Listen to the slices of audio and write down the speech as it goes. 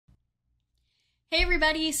Hey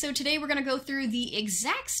everybody, so today we're going to go through the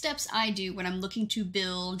exact steps I do when I'm looking to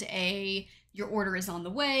build a your order is on the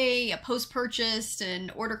way, a post-purchase,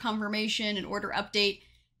 an order confirmation, an order update,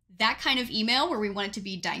 that kind of email where we want it to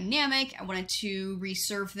be dynamic. I want it to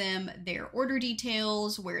reserve them their order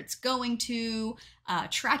details, where it's going to,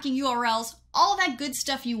 tracking URLs, all that good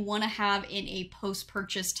stuff you want to have in a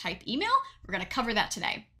post-purchase type email. We're going to cover that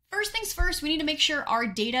today. First things first, we need to make sure our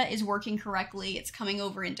data is working correctly. It's coming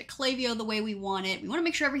over into Klaviyo the way we want it. We want to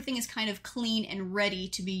make sure everything is kind of clean and ready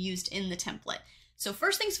to be used in the template. So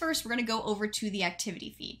first things first, we're going to go over to the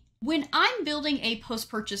activity feed. When I'm building a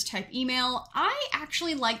post-purchase type email, I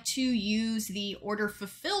actually like to use the order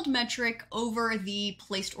fulfilled metric over the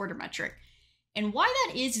placed order metric. And why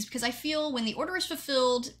that is because I feel when the order is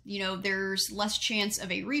fulfilled, there's less chance of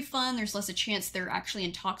a refund. There's less a chance they're actually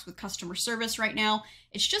in talks with customer service right now.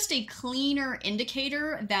 It's just a cleaner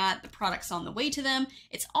indicator that the product's on the way to them.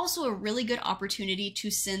 It's also a really good opportunity to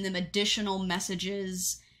send them additional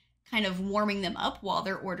messages, kind of warming them up while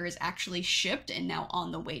their order is actually shipped and now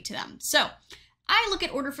on the way to them. So I look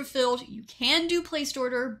at order fulfilled. You can do placed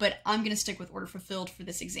order, but I'm going to stick with order fulfilled for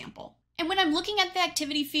this example. And when I'm looking at the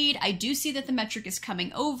activity feed, I do see that the metric is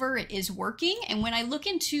coming over, it is working. And when I look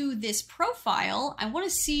into this profile, I want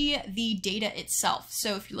to see the data itself.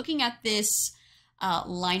 So if you're looking at this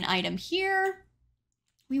line item here,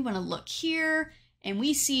 we want to look here and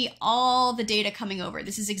we see all the data coming over.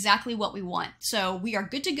 This is exactly what we want. So we are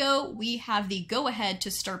good to go. We have the go ahead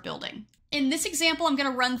to start building. In this example, I'm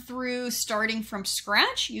going to run through starting from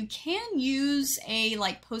scratch. You can use a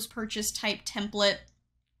post-purchase type template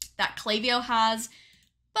that Klaviyo has,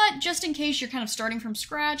 but just in case you're kind of starting from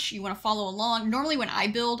scratch, you want to follow along. Normally when I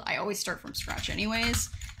build, I always start from scratch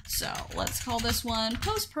anyways. So let's call this one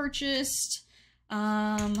post-purchased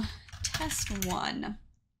test 1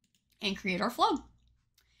 and create our flow.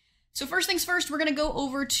 So first things first, we're going to go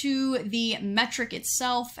over to the metric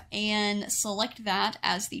itself and select that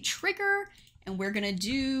as the trigger, and we're going to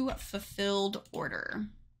do fulfilled order.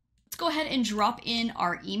 Let's go ahead and drop in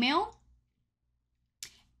our email.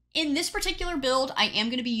 In this particular build, I am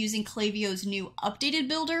going to be using Klaviyo's new updated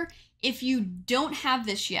builder. If you don't have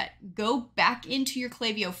this yet, go back into your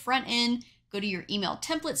Klaviyo front end, go to your email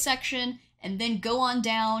template section, and then go on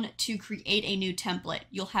down to create a new template.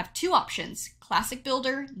 You'll have two options, classic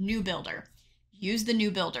builder, new builder. Use the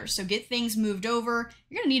new builder. So get things moved over.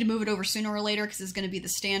 You're going to need to move it over sooner or later because it's going to be the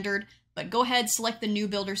standard, but go ahead, select the new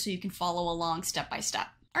builder so you can follow along step by step.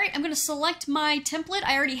 All right, I'm going to select my template.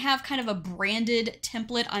 I already have kind of a branded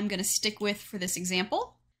template I'm going to stick with for this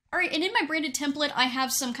example. All right, and in my branded template, I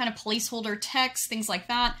have some kind of placeholder text, things like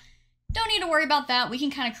that. Don't need to worry about that. We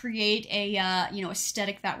can kind of create a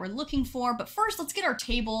aesthetic that we're looking for. But first, let's get our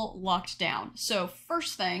table locked down. So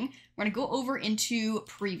first thing, we're going to go over into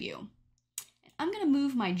preview. I'm going to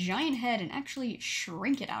move my giant head and actually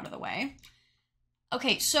shrink it out of the way.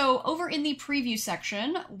 Okay, so over in the preview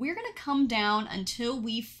section, we're going to come down until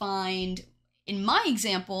we find, in my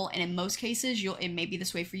example, and in most cases, it may be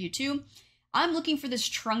this way for you too, I'm looking for this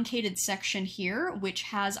truncated section here, which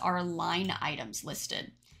has our line items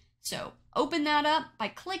listed. So open that up by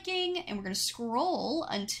clicking, and we're going to scroll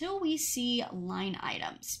until we see line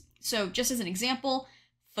items. So just as an example,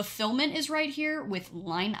 fulfillment is right here with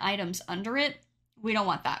line items under it. We don't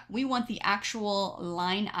want that. We want the actual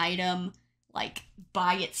line item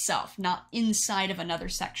by itself, not inside of another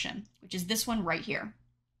section, which is this one right here.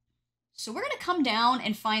 So we're going to come down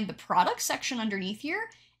and find the product section underneath here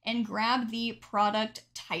and grab the product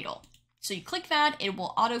title. So you click that, it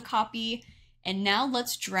will auto copy. And now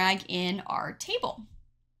let's drag in our table.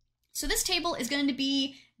 So this table is going to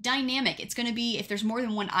be dynamic. It's going to be, if there's more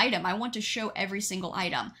than one item, I want to show every single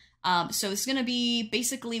item. So it's going to be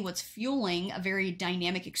basically what's fueling a very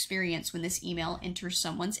dynamic experience when this email enters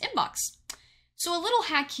someone's inbox. So a little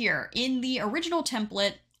hack here, in the original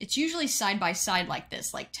template, it's usually side by side like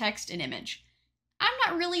this, like text and image. I'm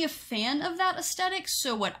not really a fan of that aesthetic,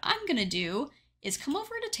 so what I'm going to do is come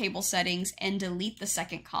over to table settings and delete the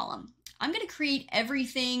second column. I'm going to create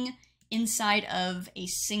everything inside of a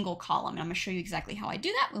single column, and I'm going to show you exactly how I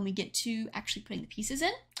do that when we get to actually putting the pieces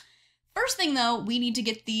in. First thing though, we need to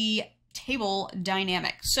get the table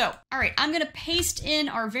dynamic. So, all right, I'm going to paste in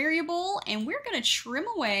our variable, and we're going to trim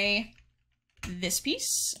away this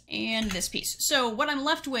piece and this piece. So what I'm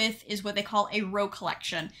left with is what they call a row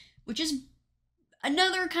collection, which is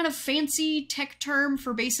another kind of fancy tech term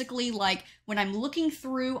for basically when I'm looking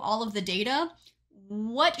through all of the data,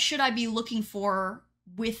 what should I be looking for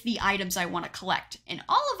with the items I want to collect? And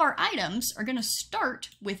all of our items are going to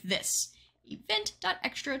start with this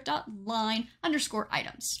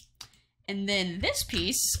event.extra.line_items. And then this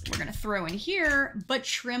piece we're going to throw in here, but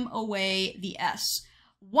trim away the S.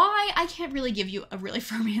 Why? I can't really give you a really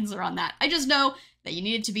firm answer on that. I just know that you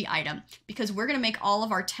need it to be item because we're going to make all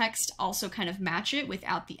of our text also kind of match it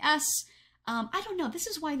without the S. I don't know. This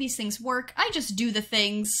is why these things work. I just do the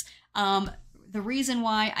things. The reason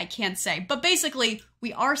why I can't say. But basically,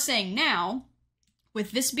 we are saying now,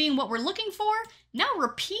 with this being what we're looking for, now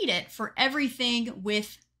repeat it for everything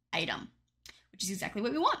with item, which is exactly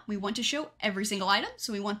what we want. We want to show every single item.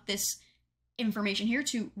 So we want this information here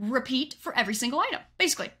to repeat for every single item.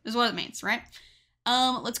 Basically, is what it means, right?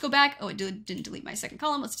 Let's go back. Oh, it didn't delete my second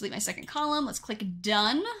column. Let's delete my second column. Let's click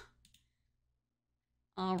done.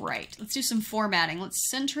 All right, let's do some formatting. Let's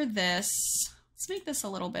center this. Let's make this a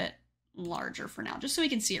little bit larger for now, just so we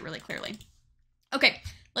can see it really clearly. Okay,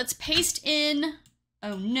 let's paste in.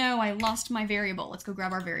 Oh no, I lost my variable. Let's go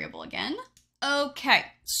grab our variable again. Okay,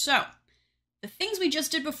 so the things we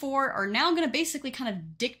just did before are now going to basically kind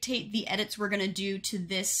of dictate the edits we're going to do to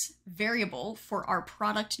this variable for our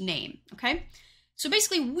product name, okay? So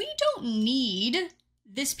basically, we don't need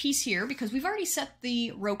this piece here because we've already set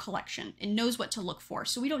the row collection. It knows what to look for,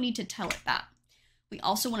 so we don't need to tell it that. We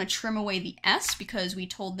also want to trim away the S because we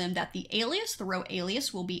told them that the alias, the row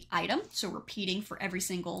alias, will be item, so repeating for every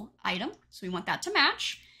single item. So we want that to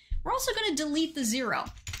match. We're also going to delete the 0.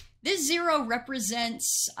 This 0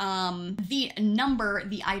 represents the number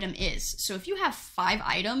the item is. So if you have 5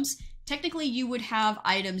 items, technically you would have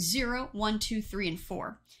items 0, 1, 2, 3, and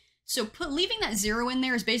 4. So leaving that 0 in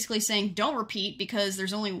there is basically saying don't repeat because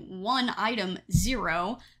there's only one item,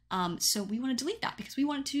 0. So we want to delete that because we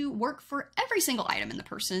want it to work for every single item in the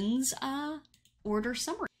person's order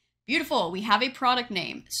summary. Beautiful, we have a product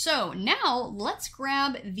name. So now let's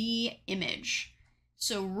grab the image.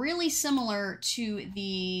 So really similar to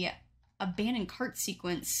the abandoned cart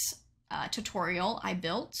sequence tutorial I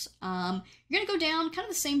built. You're gonna go down, kind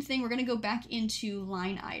of the same thing. We're gonna go back into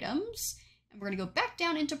line items and we're gonna go back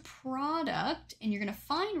down into product and you're gonna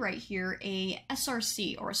find right here a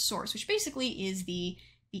SRC or a source, which basically is the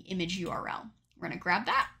image URL. We're gonna grab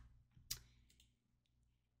that.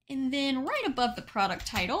 And then right above the product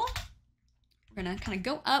title, we're gonna kind of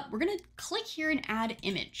go up. We're gonna click here and add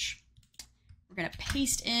image. We're gonna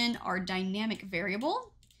paste in our dynamic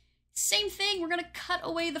variable. Same thing, we're gonna cut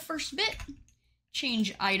away the first bit,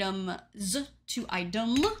 change items to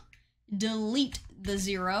item, delete the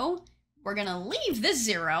 0. We're gonna leave this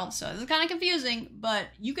 0, so this is kind of confusing, but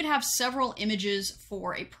you could have several images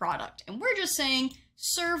for a product. And we're just saying,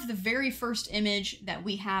 serve the very first image that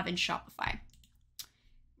we have in Shopify.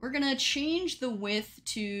 We're gonna change the width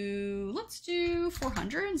to, let's do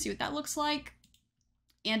 400 and see what that looks like,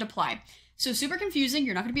 and apply. So super confusing,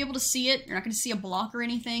 you're not gonna be able to see it, you're not gonna see a block or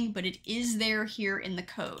anything, but it is there here in the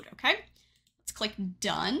code, okay? Let's click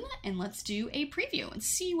done, and let's do a preview and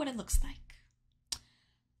see what it looks like.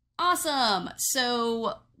 Awesome,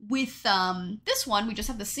 so with this one, we just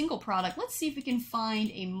have the single product. Let's see if we can find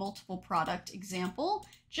a multiple product example,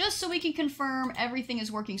 just so we can confirm everything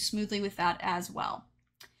is working smoothly with that as well.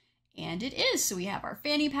 And it is, so we have our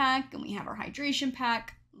fanny pack, and we have our hydration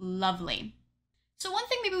pack, lovely. So one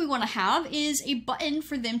thing maybe we want to have is a button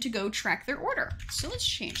for them to go track their order. So let's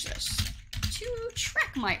change this to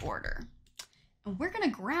track my order. And we're going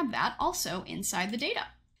to grab that also inside the data.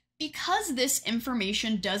 Because this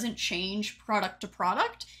information doesn't change product to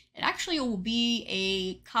product, it actually will be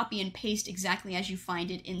a copy and paste exactly as you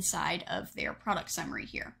find it inside of their product summary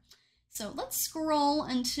here. So let's scroll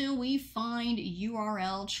until we find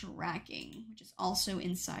URL tracking, which is also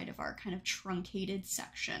inside of our kind of truncated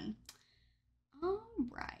section. All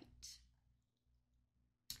right.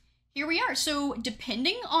 Here we are. So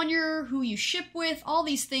depending on who you ship with, all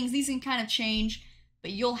these things, these can kind of change, but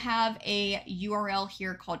you'll have a URL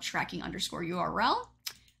here called tracking_URL.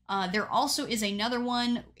 There also is another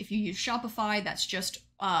one, if you use Shopify, that's just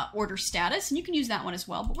order status, and you can use that one as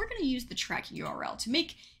well, but we're going to use the tracking URL to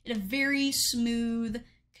make it a very smooth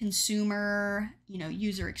consumer,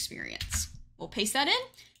 user experience. We'll paste that in.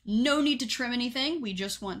 No need to trim anything. We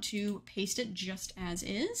just want to paste it just as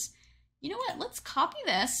is. You know what? Let's copy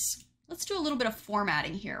this. Let's do a little bit of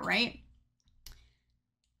formatting here, right?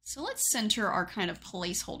 So let's center our kind of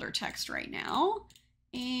placeholder text right now.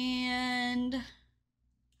 And,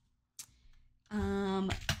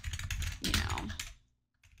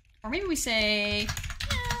 or maybe we say,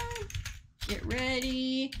 get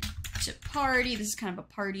ready to party. This is kind of a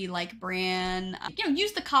party-like brand.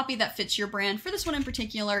 Use the copy that fits your brand. For this one in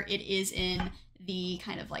particular, it is in the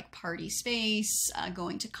kind of like party space,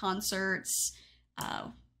 going to concerts,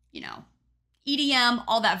 EDM,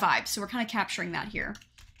 all that vibe. So we're kind of capturing that here.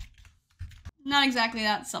 Not exactly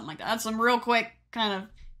that, something like that. That's some real quick, kind of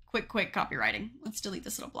quick copywriting. Let's delete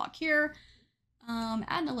this little block here.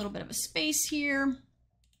 Adding a little bit of a space here.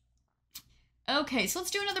 Okay, so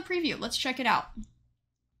let's do another preview. Let's check it out.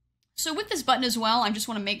 So with this button as well, I just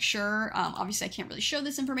want to make sure, obviously I can't really show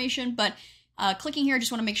this information, but clicking here, I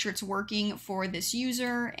just want to make sure it's working for this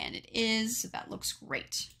user, and it is, so that looks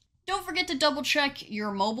great. Don't forget to double check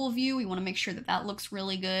your mobile view. We want to make sure that that looks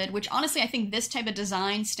really good, which honestly, I think this type of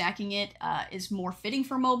design, stacking it, is more fitting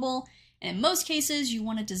for mobile. And in most cases, you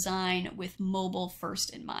want to design with mobile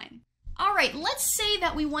first in mind. All right, let's say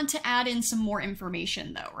that we want to add in some more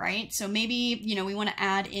information though, right? So maybe, we want to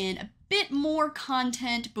add in a bit more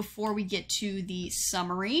content before we get to the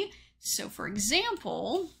summary. So for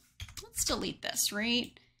example, let's delete this,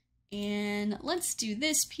 right? And let's do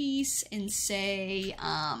this piece and say,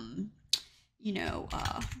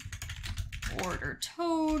 order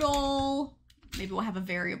total. Maybe we'll have a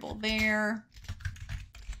variable there.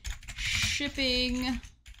 Shipping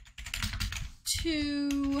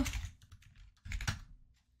to...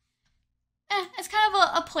 It's kind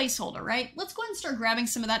of a placeholder, right? Let's go ahead and start grabbing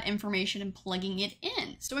some of that information and plugging it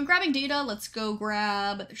in. So when grabbing data, let's go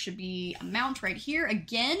grab, there should be amount right here.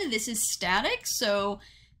 Again, this is static, so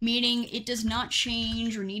meaning it does not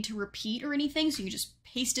change or need to repeat or anything. So you just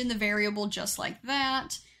paste in the variable just like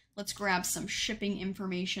that. Let's grab some shipping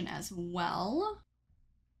information as well.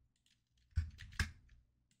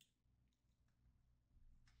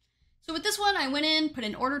 So with this one, I went in, put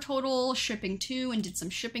in order total, shipping to, and did some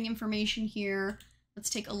shipping information here. Let's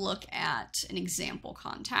take a look at an example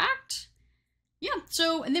contact. Yeah,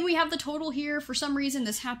 so, and then we have the total here. For some reason,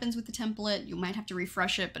 this happens with the template. You might have to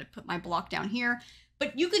refresh it, but I put my block down here.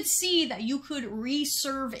 But you could see that you could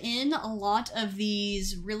reserve in a lot of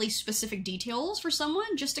these really specific details for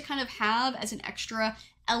someone just to kind of have as an extra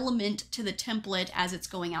element to the template as it's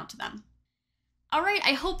going out to them. All right,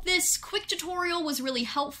 I hope this quick tutorial was really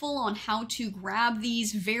helpful on how to grab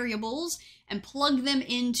these variables and plug them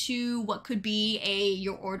into what could be a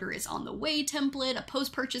your order is on the way template, a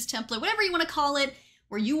post-purchase template, whatever you want to call it,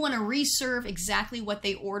 where you want to reserve exactly what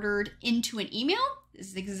they ordered into an email. This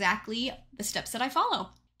is exactly the steps that I follow.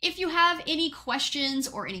 If you have any questions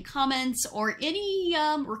or any comments or any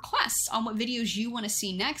requests on what videos you want to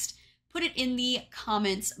see next, put it in the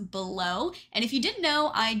comments below. And if you didn't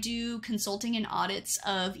know, I do consulting and audits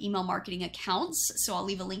of email marketing accounts. So I'll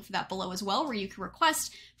leave a link for that below as well, where you can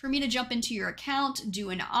request for me to jump into your account, do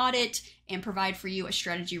an audit, and provide for you a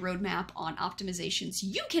strategy roadmap on optimizations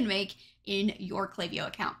you can make in your Klaviyo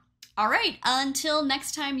account. All right, until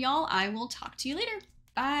next time, y'all, I will talk to you later.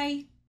 Bye.